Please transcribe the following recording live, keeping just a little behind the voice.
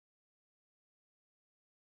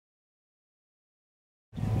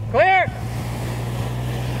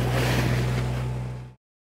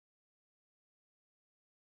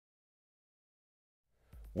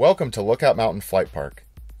Welcome to Lookout Mountain Flight Park.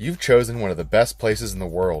 You've chosen one of the best places in the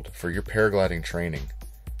world for your paragliding training.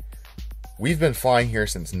 We've been flying here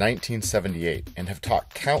since 1978 and have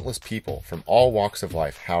taught countless people from all walks of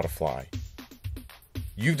life how to fly.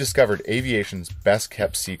 You've discovered aviation's best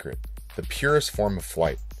kept secret, the purest form of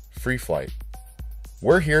flight, free flight.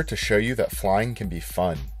 We're here to show you that flying can be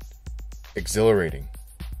fun, exhilarating,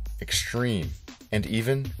 extreme, and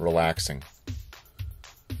even relaxing.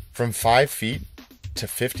 From 5 feet to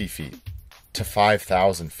 50 feet to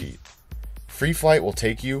 5,000 feet, free flight will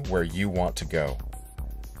take you where you want to go.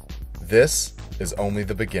 This is only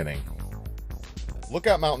the beginning.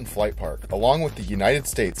 Lookout Mountain Flight Park, along with the United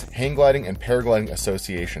States Hang Gliding and Paragliding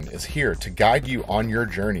Association, is here to guide you on your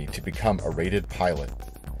journey to become a rated pilot.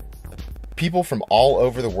 People from all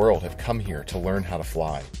over the world have come here to learn how to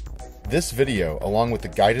fly. This video, along with the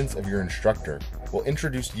guidance of your instructor, will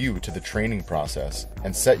introduce you to the training process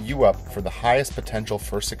and set you up for the highest potential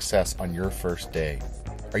for success on your first day.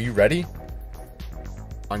 Are you ready?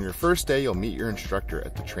 On your first day, you'll meet your instructor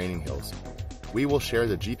at the training hills. We will share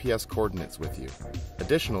the GPS coordinates with you.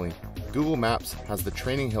 Additionally, Google Maps has the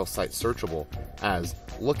training hill site searchable as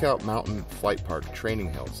Lookout Mountain Flight Park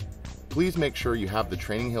Training Hills. Please make sure you have the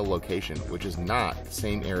training hill location, which is not the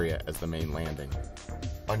same area as the main landing.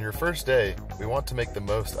 On your first day, we want to make the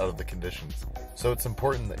most out of the conditions, so it's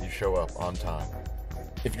important that you show up on time.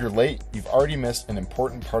 If you're late, you've already missed an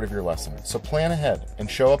important part of your lesson, so plan ahead and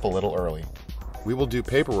show up a little early. We will do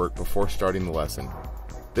paperwork before starting the lesson.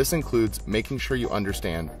 This includes making sure you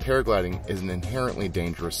understand paragliding is an inherently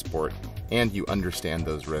dangerous sport and you understand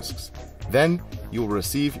those risks. Then, you will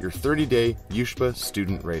receive your 30-day USHPA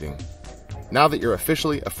student rating. Now that you're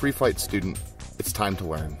officially a free flight student, it's time to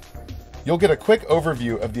learn. You'll get a quick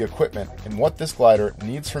overview of the equipment and what this glider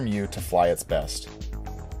needs from you to fly its best.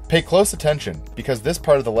 Pay close attention because this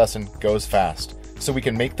part of the lesson goes fast, so we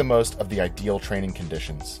can make the most of the ideal training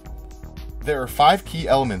conditions. There are 5 key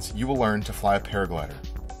elements you will learn to fly a paraglider.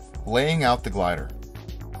 Laying out the glider,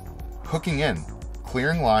 hooking in,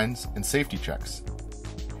 clearing lines and safety checks,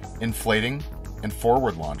 inflating and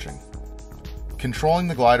forward launching, controlling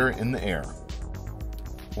the glider in the air,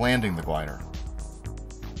 landing the glider.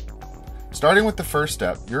 Starting with the first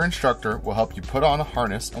step, your instructor will help you put on a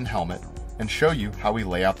harness and helmet and show you how we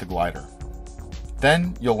lay out the glider.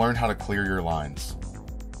 Then you'll learn how to clear your lines.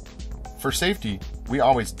 For safety, we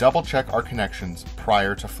always double check our connections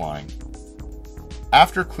prior to flying.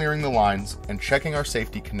 After clearing the lines and checking our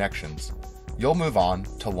safety connections, you'll move on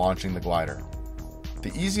to launching the glider.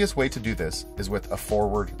 The easiest way to do this is with a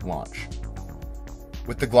forward launch.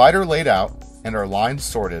 With the glider laid out and our lines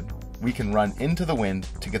sorted, we can run into the wind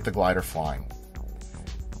to get the glider flying.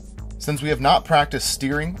 Since we have not practiced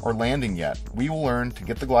steering or landing yet, we will learn to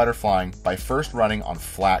get the glider flying by first running on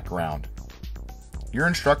flat ground. Your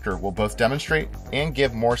instructor will both demonstrate and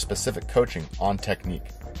give more specific coaching on technique.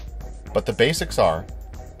 But the basics are: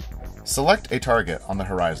 select a target on the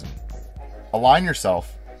horizon. Align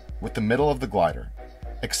yourself with the middle of the glider.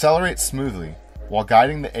 Accelerate smoothly while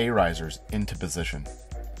guiding the A-risers into position.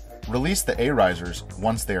 Release the A-risers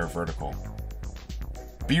once they are vertical.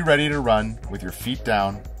 Be ready to run with your feet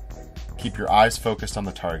down. Keep your eyes focused on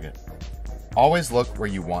the target. Always look where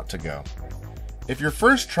you want to go. If your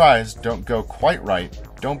first tries don't go quite right,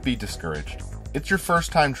 don't be discouraged. It's your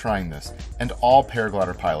first time trying this, and all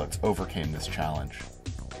paraglider pilots overcame this challenge.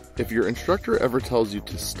 If your instructor ever tells you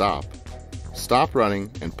to stop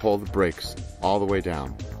running and pull the brakes all the way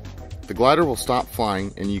down. The glider will stop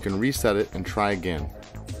flying and you can reset it and try again.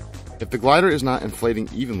 If the glider is not inflating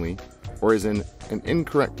evenly or is in an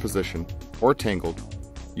incorrect position or tangled,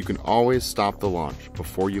 you can always stop the launch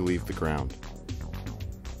before you leave the ground.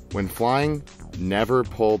 When flying, never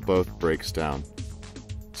pull both brakes down.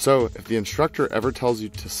 So if the instructor ever tells you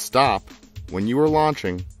to stop when you are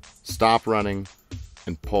launching, stop running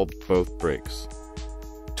and pull both brakes.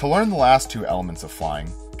 To learn the last 2 elements of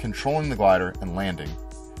flying, controlling the glider and landing,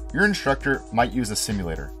 your instructor might use a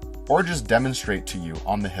simulator or just demonstrate to you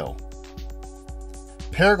on the hill.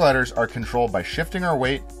 Paragliders are controlled by shifting our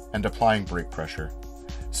weight and applying brake pressure.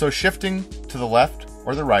 So shifting to the left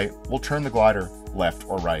or the right will turn the glider left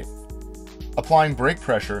or right. Applying brake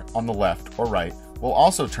pressure on the left or right will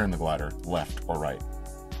also turn the glider left or right.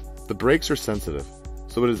 The brakes are sensitive,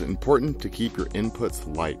 so it is important to keep your inputs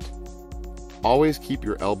light. Always keep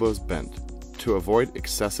your elbows bent to avoid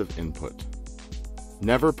excessive input.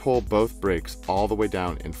 Never pull both brakes all the way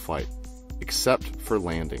down in flight, except for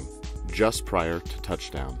landing, just prior to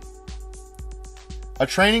touchdown. A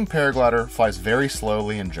training paraglider flies very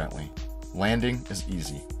slowly and gently. Landing is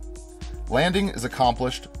easy. Landing is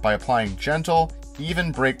accomplished by applying gentle,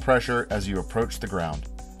 even brake pressure as you approach the ground.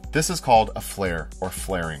 This is called a flare or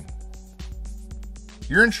flaring.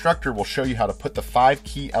 Your instructor will show you how to put the 5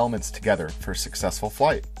 key elements together for a successful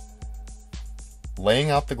flight. Laying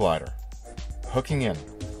out the glider, hooking in,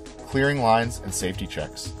 clearing lines and safety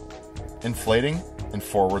checks, inflating and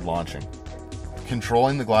forward launching,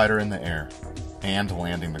 controlling the glider in the air, and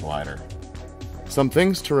landing the glider. Some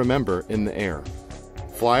things to remember in the air.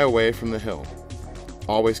 Fly away from the hill.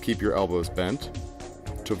 Always keep your elbows bent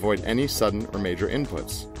to avoid any sudden or major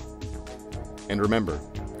inputs. And remember,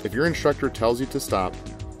 if your instructor tells you to stop,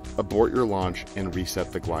 abort your launch and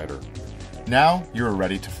reset the glider. Now you are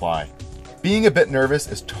ready to fly. Being a bit nervous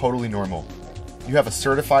is totally normal. You have a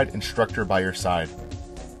certified instructor by your side.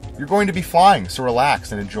 You're going to be flying, so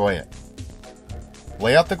relax and enjoy it.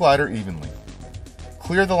 Lay out the glider evenly.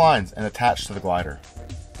 Clear the lines and attach to the glider.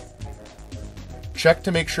 Check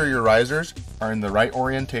to make sure your risers are in the right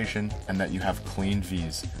orientation and that you have clean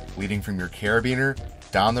V's, leading from your carabiner,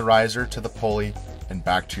 down the riser to the pulley, and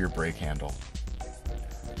back to your brake handle.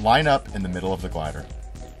 Line up in the middle of the glider.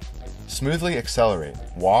 Smoothly accelerate,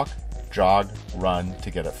 walk, jog, run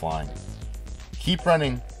to get it flying. Keep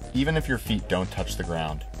running even if your feet don't touch the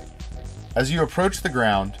ground. As you approach the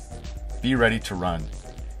ground, be ready to run,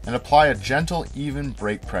 and apply a gentle, even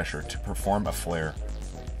brake pressure to perform a flare.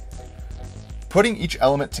 Putting each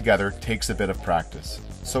element together takes a bit of practice,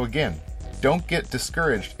 so again, don't get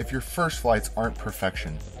discouraged if your first flights aren't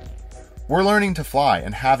perfection. We're learning to fly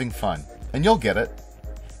and having fun, and you'll get it.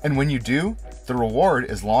 And when you do, the reward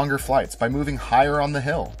is longer flights by moving higher on the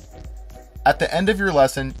hill. At the end of your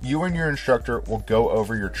lesson, you and your instructor will go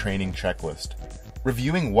over your training checklist,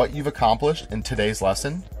 reviewing what you've accomplished in today's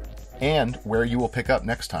lesson and where you will pick up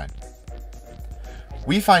next time.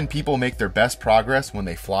 We find people make their best progress when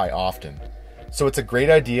they fly often, so it's a great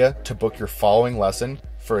idea to book your following lesson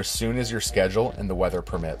for as soon as your schedule and the weather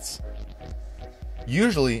permits.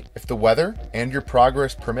 Usually, if the weather and your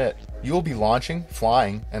progress permit, you will be launching,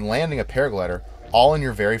 flying, and landing a paraglider all in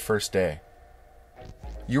your very first day.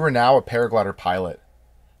 You are now a paraglider pilot.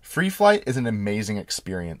 Free flight is an amazing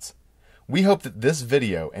experience. We hope that this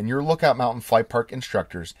video and your Lookout Mountain Flight Park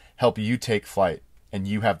instructors help you take flight and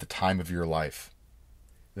you have the time of your life.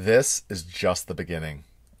 This is just the beginning.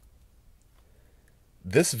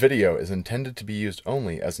 This video is intended to be used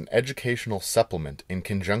only as an educational supplement in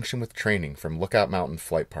conjunction with training from Lookout Mountain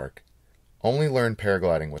Flight Park. Only learn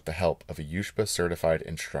paragliding with the help of a USHPA certified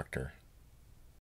instructor.